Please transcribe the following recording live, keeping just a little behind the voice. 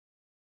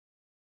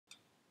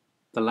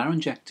The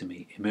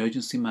laryngectomy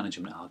emergency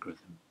management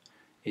algorithm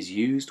is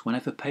used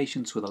whenever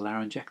patients with a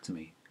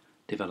laryngectomy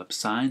develop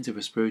signs of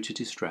respiratory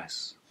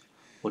distress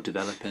or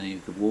develop any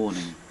of the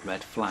warning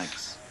red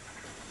flags.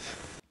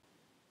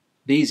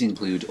 These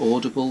include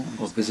audible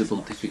or visible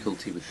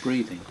difficulty with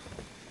breathing,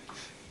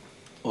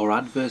 or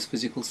adverse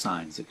physical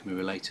signs that can be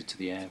related to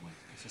the airway.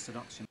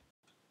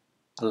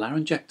 A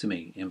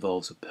laryngectomy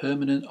involves a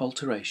permanent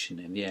alteration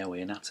in the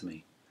airway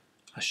anatomy,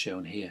 as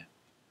shown here.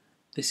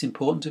 This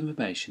important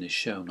information is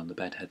shown on the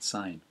bedhead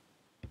sign.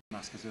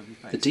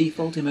 The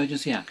default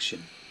emergency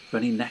action for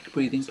any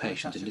neck-breathing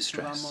patient in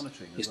distress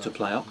is to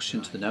apply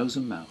oxygen to the nose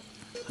and mouth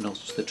and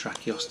also to the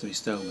tracheostomy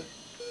stoma.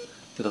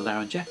 With a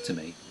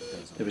laryngectomy,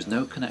 there is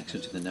no connection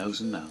to the nose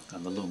and mouth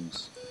and the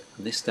lungs,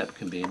 and this step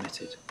can be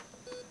omitted.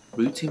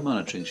 Routine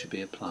monitoring should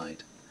be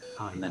applied,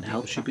 and then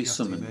help should be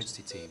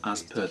summoned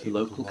as per the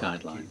local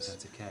guidelines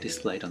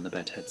displayed on the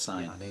bedhead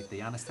sign.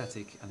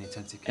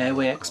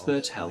 Airway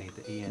expert help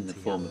in the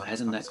form of head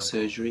and neck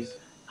surgery,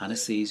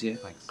 anaesthesia,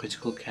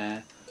 critical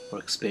care or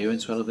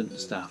experience relevant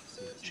staff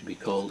should be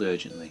called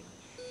urgently.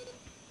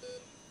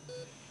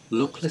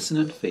 Look, listen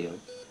and feel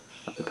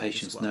at the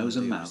patient's nose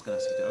and mouth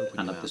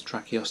and at the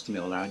tracheostomy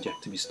or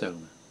laryngectomy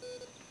stoma.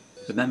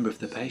 Remember, if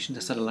the patient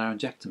has had a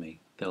laryngectomy,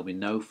 there will be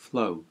no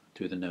flow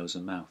through the nose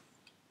and mouth.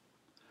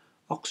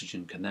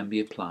 Oxygen can then be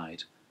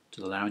applied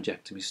to the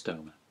laryngectomy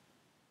stoma.